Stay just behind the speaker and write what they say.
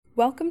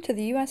Welcome to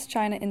the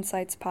U.S.-China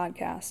Insights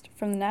podcast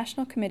from the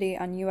National Committee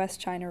on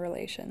U.S.-China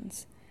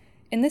Relations.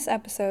 In this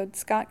episode,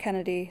 Scott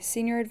Kennedy,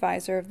 Senior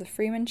Advisor of the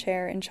Freeman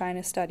Chair in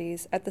China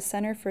Studies at the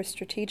Center for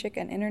Strategic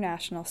and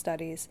International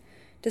Studies,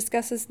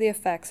 discusses the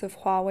effects of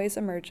Huawei's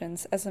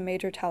emergence as a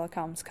major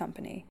telecoms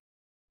company.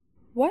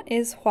 What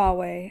is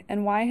Huawei,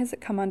 and why has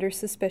it come under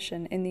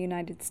suspicion in the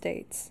United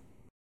States?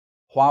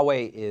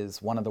 Huawei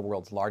is one of the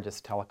world's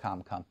largest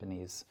telecom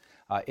companies.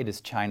 It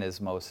is China's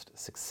most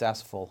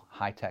successful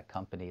high-tech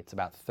company. It's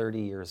about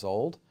 30 years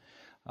old.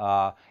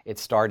 It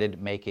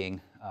started making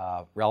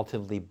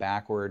relatively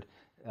backward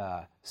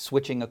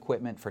switching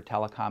equipment for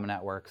telecom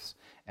networks,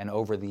 and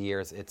over the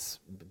years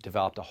it's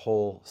developed a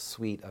whole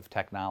suite of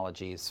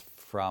technologies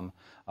from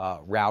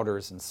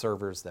routers and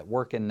servers that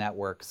work in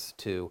networks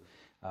to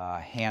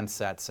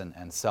handsets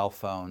and cell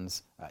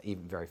phones,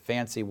 even very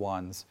fancy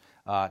ones,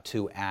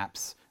 to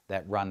apps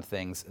that run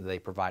things. They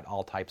provide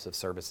all types of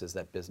services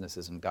that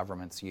businesses and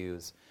governments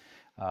use.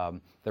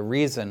 The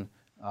reason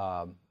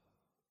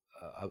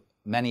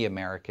many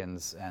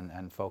Americans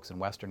and folks in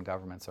Western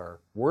governments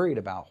are worried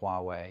about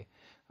Huawei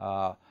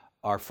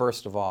are,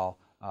 first of all,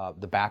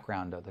 the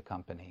background of the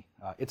company.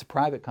 It's a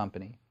private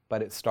company,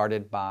 but it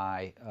started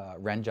by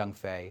Ren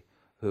Zhengfei,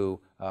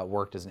 who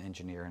worked as an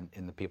engineer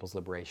in the People's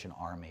Liberation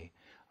Army.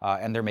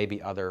 And there may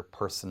be other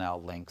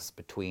personnel links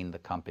between the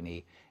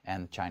company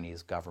and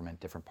Chinese government,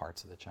 different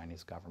parts of the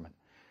Chinese government.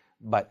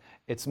 But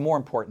it's more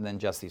important than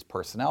just these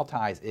personnel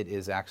ties. It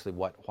is actually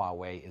what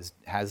Huawei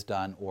has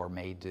done or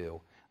may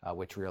do,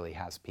 which really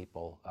has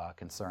people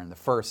concerned. The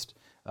first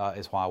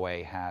is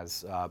Huawei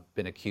has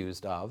been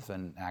accused of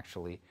and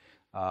actually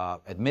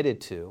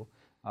admitted to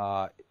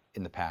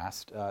in the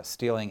past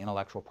stealing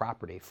intellectual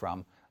property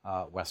from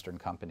Western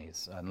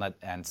companies.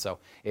 And so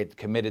it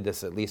committed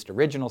this at least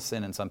original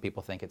sin, and some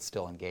people think it's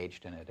still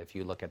engaged in it. If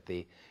you look at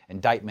the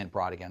indictment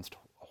brought against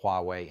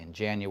Huawei in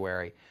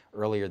January,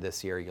 earlier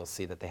this year, you'll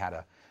see that they had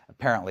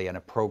apparently a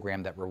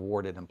program that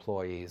rewarded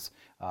employees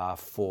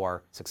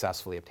for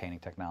successfully obtaining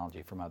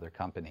technology from other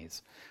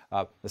companies.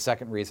 The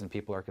second reason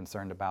people are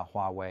concerned about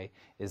Huawei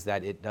is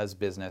that it does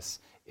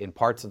business in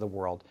parts of the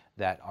world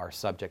that are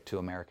subject to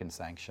American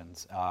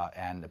sanctions,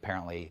 and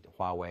apparently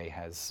Huawei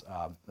has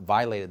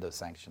violated those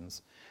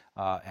sanctions,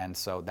 and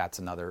so that's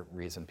another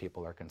reason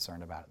people are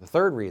concerned about it. The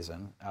third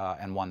reason,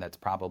 and one that's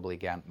probably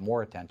gotten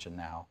more attention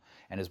now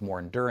and is more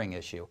enduring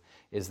issue,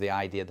 is the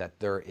idea that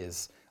there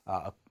is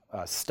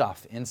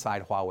stuff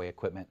inside Huawei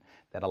equipment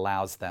that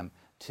allows them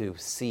to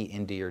see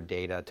into your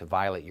data, to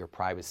violate your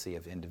privacy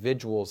of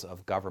individuals,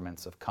 of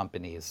governments, of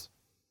companies,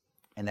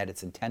 and that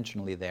it's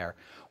intentionally there,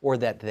 or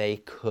that they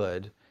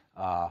could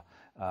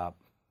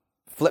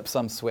flip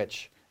some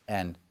switch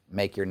and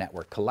make your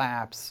network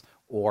collapse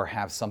or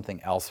have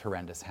something else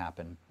horrendous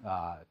happen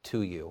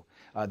to you,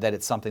 that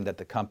it's something that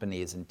the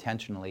company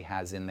intentionally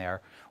has in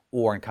there,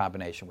 or in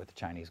combination with the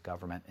Chinese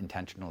government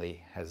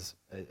intentionally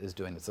is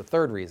doing this. The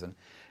third reason,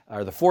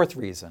 or the fourth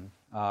reason,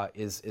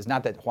 is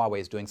not that Huawei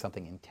is doing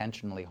something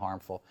intentionally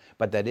harmful,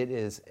 but that it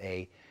is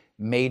a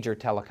major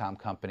telecom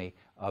company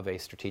of a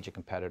strategic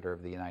competitor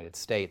of the United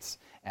States,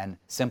 and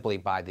simply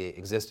by the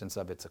existence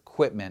of its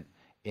equipment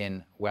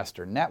in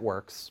Western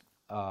networks,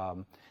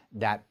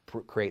 that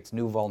creates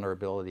new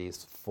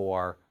vulnerabilities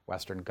for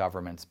Western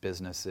governments,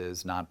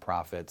 businesses,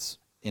 nonprofits,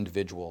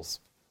 individuals.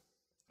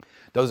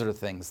 Those are the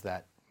things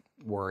that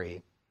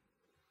worry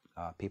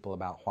people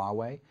about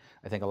Huawei.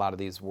 I think a lot of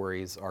these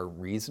worries are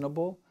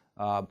reasonable,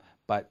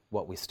 but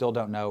what we still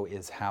don't know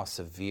is how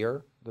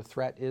severe the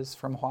threat is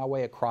from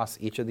Huawei across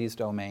each of these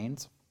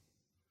domains.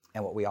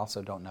 And what we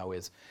also don't know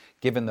is,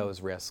 given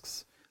those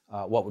risks,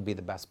 what would be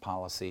the best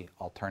policy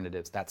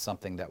alternatives. That's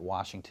something that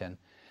Washington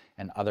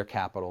and other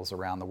capitals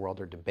around the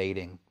world are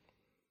debating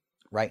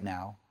right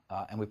now,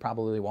 and we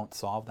probably won't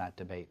solve that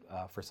debate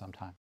for some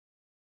time.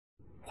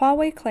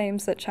 Huawei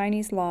claims that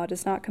Chinese law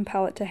does not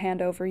compel it to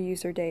hand over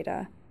user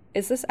data.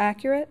 Is this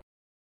accurate?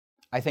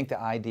 I think the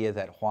idea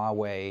that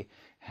Huawei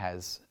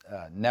has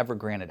never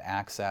granted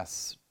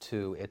access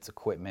to its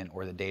equipment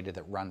or the data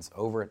that runs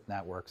over its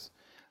networks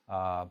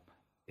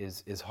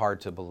is hard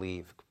to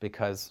believe,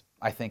 because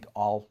I think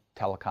all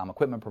telecom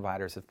equipment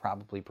providers have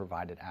probably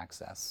provided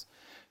access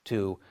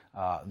to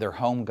their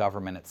home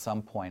government at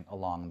some point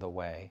along the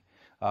way.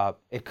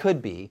 It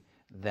could be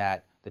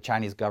that the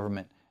Chinese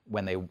government,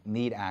 when they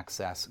need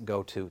access,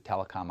 go to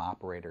telecom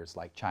operators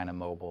like China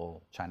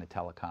Mobile, China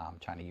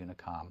Telecom, China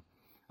Unicom,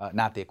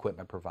 not the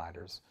equipment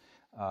providers.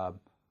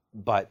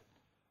 But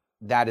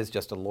that is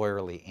just a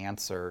lawyerly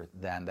answer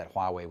then that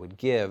Huawei would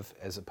give,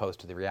 as opposed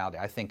to the reality.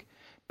 I think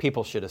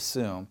people should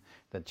assume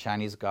that the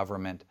Chinese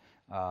government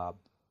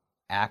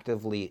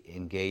actively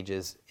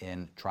engages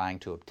in trying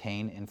to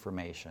obtain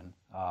information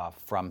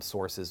from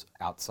sources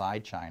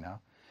outside China,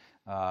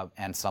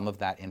 and some of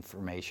that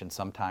information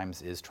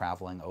sometimes is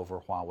traveling over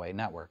Huawei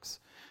networks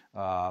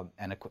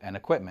and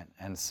equipment.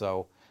 And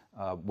so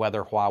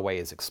whether Huawei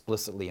is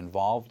explicitly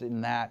involved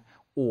in that,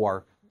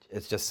 or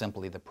it's just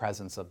simply the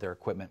presence of their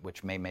equipment,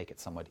 which may make it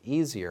somewhat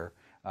easier,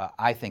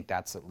 I think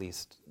that's at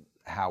least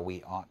how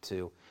we ought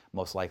to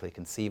most likely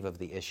conceive of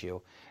the issue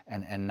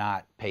and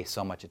not pay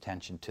so much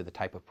attention to the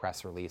type of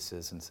press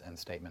releases and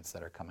statements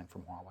that are coming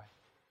from Huawei.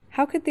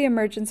 How could the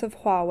emergence of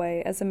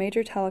Huawei as a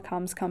major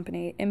telecoms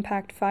company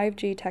impact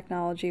 5G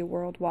technology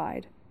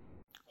worldwide?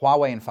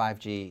 Huawei and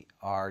 5G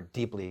are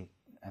deeply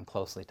and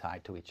closely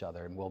tied to each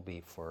other and will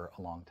be for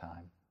a long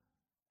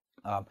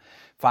time.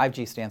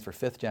 5G stands for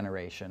fifth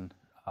generation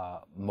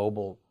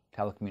mobile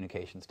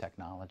telecommunications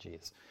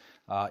technologies.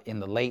 In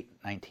the late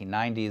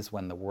 1990s,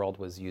 when the world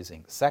was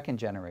using second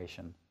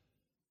generation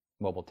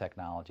mobile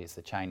technologies,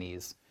 the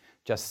Chinese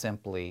just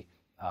simply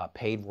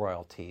paid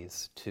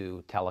royalties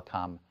to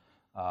telecom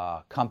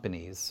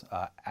companies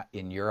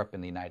in Europe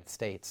and the United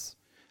States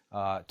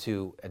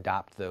to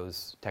adopt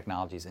those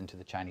technologies into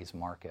the Chinese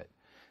market.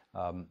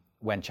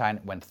 When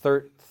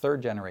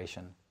third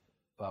generation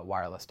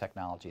wireless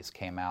technologies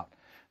came out,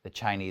 the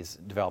Chinese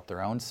developed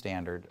their own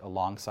standard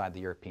alongside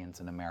the Europeans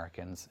and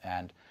Americans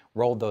and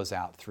rolled those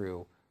out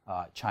through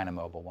China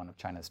Mobile, one of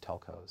China's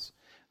telcos.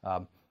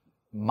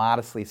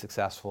 Modestly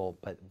successful,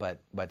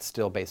 but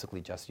still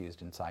basically just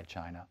used inside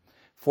China.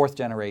 Fourth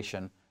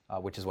generation,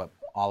 which is what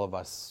all of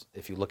us,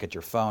 if you look at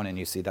your phone and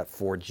you see that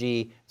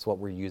 4G, it's what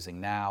we're using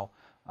now,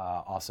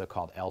 also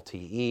called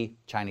LTE.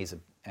 Chinese,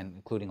 and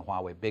including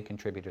Huawei, big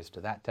contributors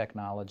to that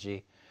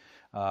technology.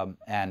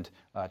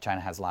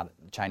 China has a lot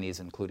of, Chinese,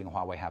 including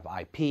Huawei, have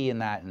IP in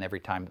that, and every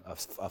time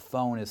a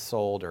phone is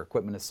sold or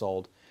equipment is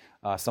sold,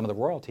 some of the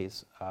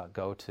royalties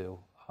go to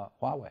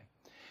Huawei.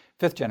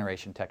 Fifth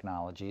generation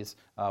technologies,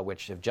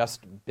 which have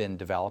just been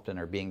developed and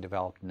are being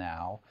developed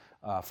now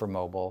for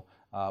mobile,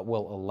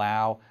 will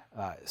allow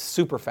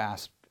super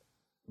fast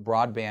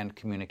broadband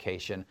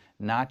communication,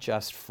 not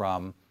just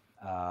from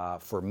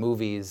for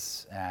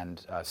movies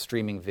and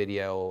streaming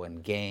video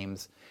and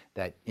games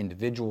that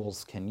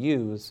individuals can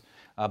use,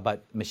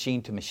 but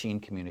machine-to-machine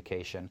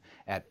communication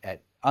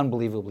at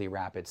unbelievably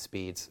rapid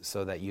speeds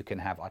so that you can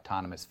have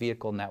autonomous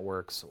vehicle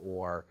networks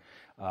or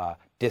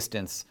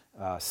distance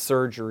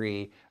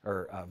surgery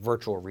or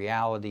virtual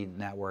reality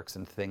networks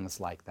and things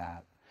like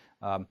that.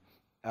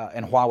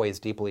 And Huawei is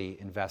deeply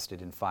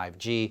invested in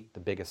 5G, the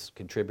biggest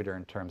contributor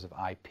in terms of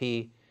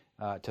IP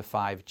to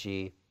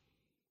 5G.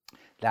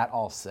 That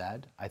all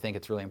said, I think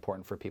it's really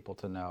important for people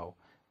to know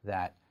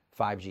that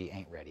 5G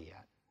ain't ready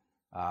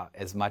yet.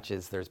 As much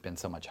as there's been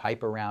so much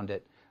hype around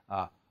it,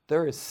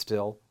 there is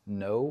still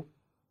no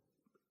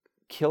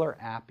killer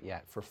app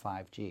yet for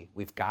 5G.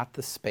 We've got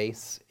the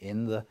space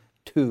in the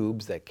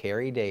tubes that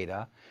carry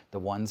data, the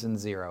ones and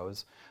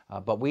zeros,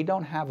 but we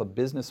don't have a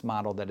business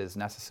model that is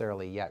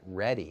necessarily yet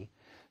ready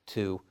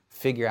to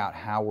figure out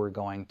how we're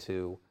going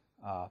to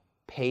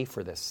pay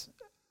for this.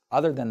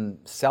 Other than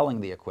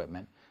selling the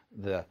equipment,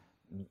 the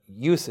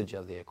usage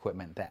of the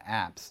equipment, the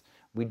apps,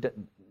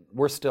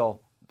 we're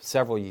still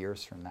several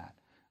years from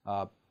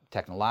that.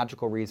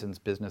 Technological reasons,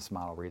 business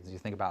model reasons. You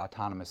think about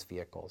autonomous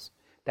vehicles.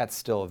 That's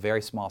still a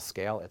very small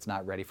scale. It's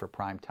not ready for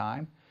prime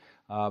time.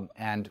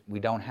 And we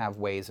don't have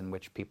ways in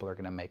which people are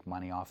going to make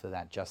money off of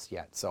that just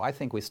yet. So I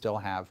think we still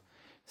have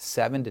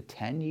 7 to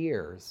 10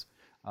 years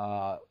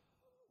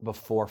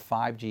before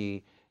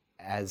 5G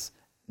as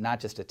not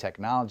just a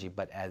technology,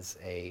 but as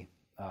a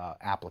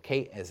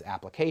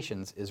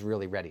applications is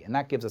really ready. And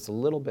that gives us a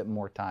little bit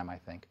more time, I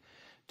think,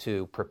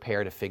 to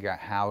prepare to figure out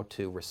how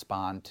to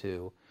respond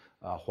to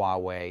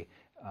Huawei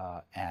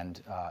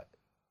and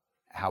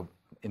how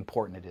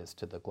important it is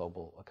to the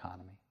global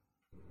economy.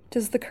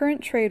 Does the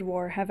current trade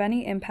war have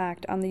any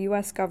impact on the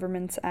U.S.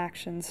 government's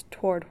actions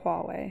toward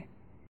Huawei?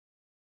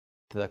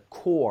 The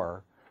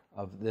core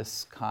of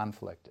this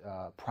conflict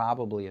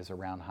probably is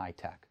around high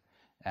tech,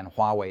 and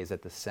Huawei is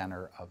at the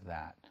center of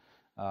that.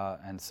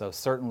 And so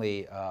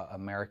certainly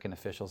American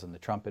officials in the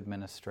Trump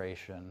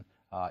administration,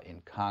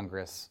 in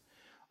Congress,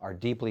 are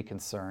deeply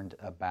concerned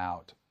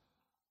about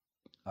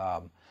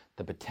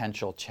the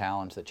potential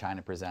challenge that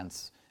China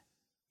presents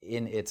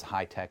in its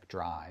high-tech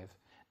drive.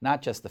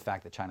 Not just the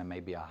fact that China may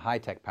be a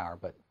high-tech power,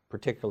 but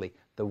particularly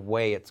the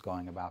way it's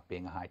going about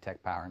being a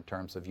high-tech power in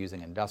terms of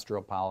using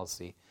industrial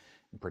policy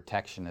and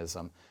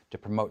protectionism to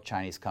promote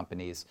Chinese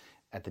companies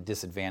at the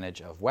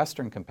disadvantage of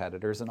Western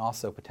competitors, and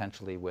also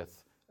potentially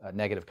with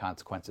negative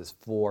consequences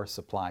for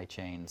supply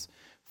chains,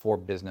 for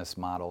business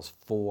models,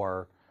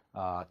 for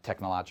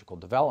technological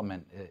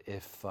development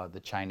if the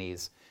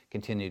Chinese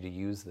continue to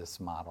use this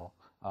model.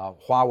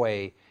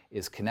 Huawei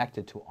is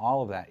connected to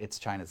all of that. It's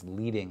China's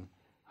leading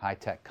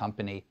high-tech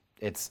company.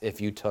 It's, if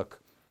you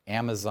took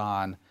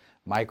Amazon,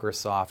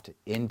 Microsoft,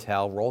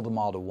 Intel, rolled them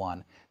all to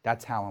one,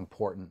 that's how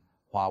important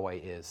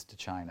Huawei is to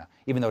China,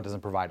 even though it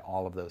doesn't provide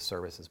all of those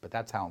services, but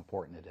that's how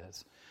important it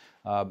is.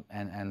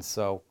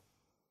 So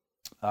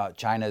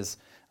China's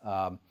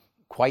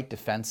quite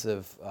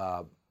defensive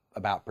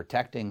about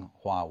protecting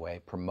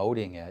Huawei,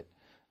 promoting it,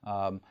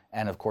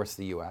 and of course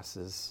the U.S.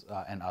 is,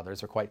 and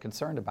others are quite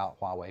concerned about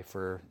Huawei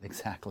for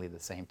exactly the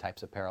same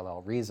types of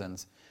parallel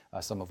reasons,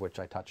 some of which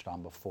I touched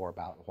on before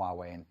about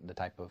Huawei and the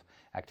type of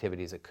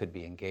activities it could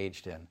be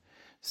engaged in.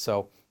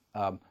 So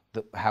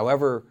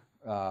however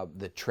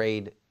the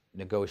trade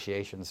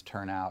negotiations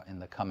turn out in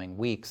the coming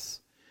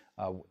weeks,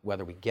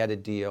 whether we get a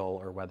deal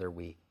or whether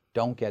we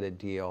don't get a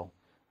deal.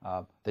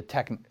 The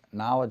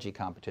technology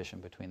competition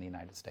between the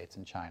United States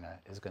and China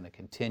is going to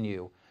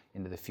continue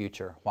into the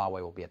future.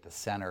 Huawei will be at the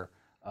center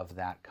of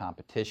that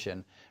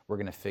competition. We're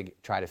going to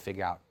try to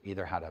figure out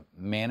either how to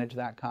manage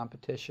that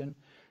competition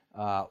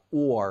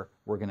or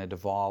we're going to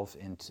devolve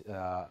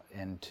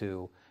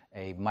into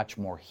a much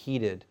more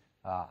heated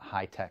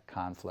high-tech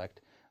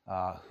conflict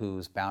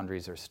whose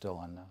boundaries are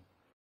still unknown.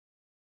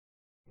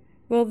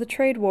 Will the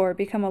trade war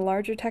become a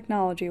larger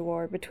technology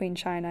war between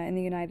China and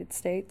the United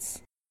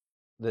States?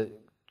 The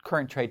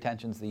current trade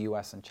tensions the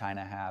U.S. and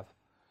China have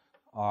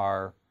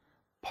are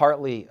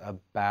partly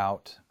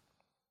about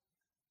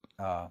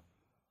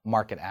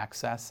market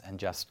access and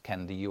just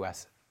can the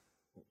U.S.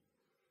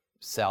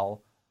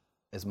 sell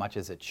as much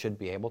as it should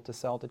be able to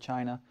sell to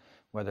China,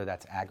 whether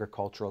that's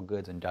agricultural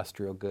goods,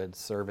 industrial goods,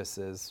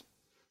 services.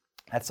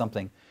 That's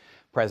something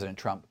President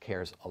Trump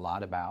cares a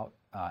lot about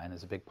and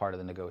is a big part of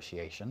the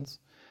negotiations.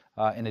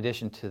 In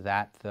addition to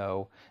that,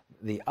 though,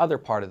 the other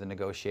part of the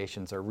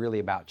negotiations are really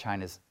about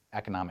China's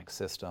economic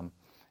system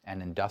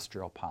and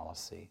industrial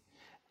policy,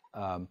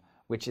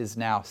 which is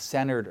now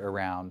centered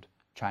around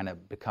China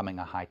becoming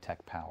a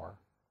high-tech power.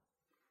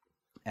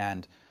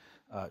 And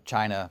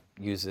China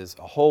uses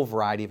a whole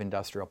variety of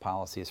industrial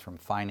policies, from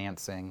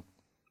financing,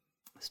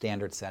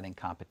 standard setting,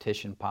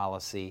 competition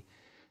policy,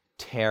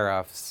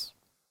 tariffs.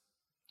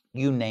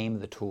 You name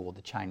the tool,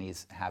 the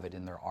Chinese have it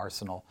in their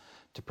arsenal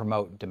to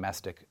promote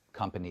domestic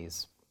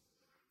companies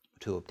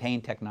to obtain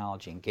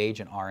technology,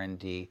 engage in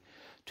R&D,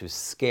 to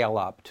scale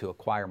up, to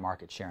acquire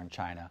market share in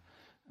China,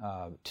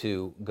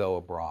 to go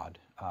abroad.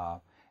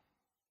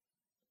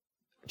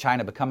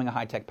 China becoming a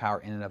high-tech power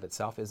in and of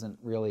itself isn't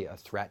really a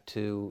threat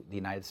to the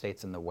United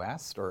States and the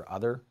West or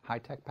other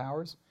high-tech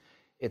powers.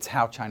 It's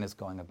how China's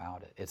going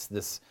about it. It's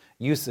this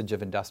usage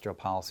of industrial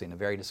policy in a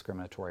very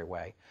discriminatory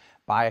way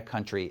by a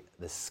country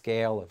the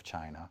scale of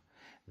China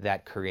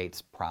that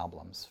creates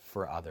problems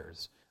for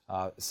others.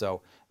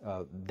 So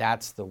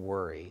that's the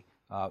worry.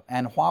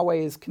 And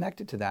Huawei is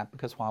connected to that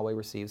because Huawei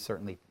receives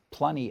certainly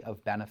plenty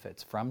of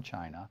benefits from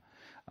China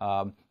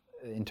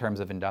in terms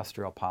of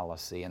industrial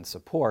policy and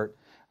support.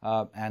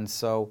 And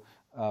so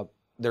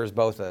there's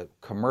both a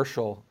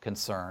commercial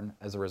concern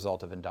as a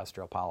result of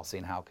industrial policy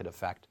and how it could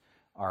affect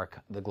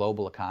the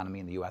global economy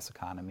and the U.S.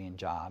 economy and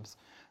jobs.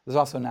 There's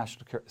also a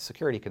national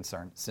security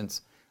concern,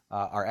 since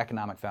our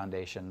economic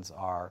foundations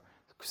are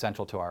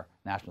central to our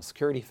national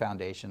security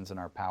foundations and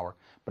our power,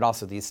 but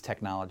also these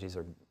technologies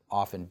are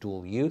often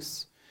dual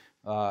use,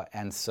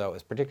 and so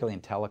it's particularly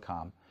in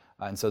telecom.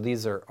 And so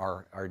these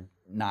are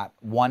not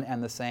one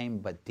and the same,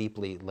 but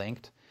deeply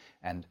linked.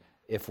 And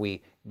if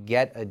we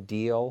get a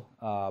deal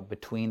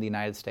between the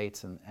United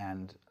States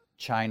and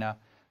China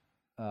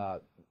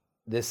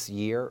this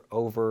year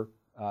over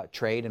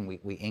trade, and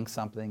we ink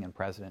something and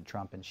President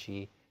Trump and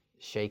Xi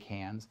shake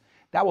hands,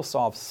 that will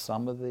solve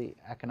some of the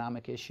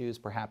economic issues,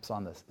 perhaps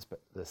on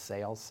the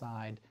sales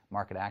side,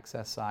 market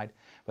access side.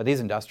 But these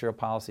industrial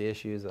policy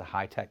issues, the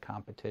high-tech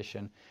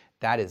competition,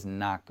 that is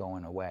not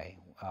going away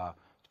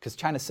because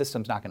China's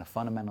system's not going to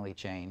fundamentally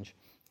change.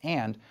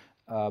 And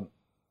the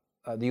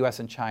U.S.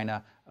 and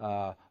China,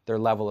 their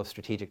level of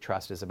strategic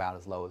trust is about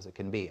as low as it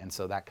can be. And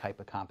so that type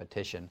of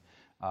competition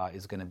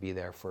is going to be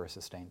there for a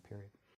sustained period.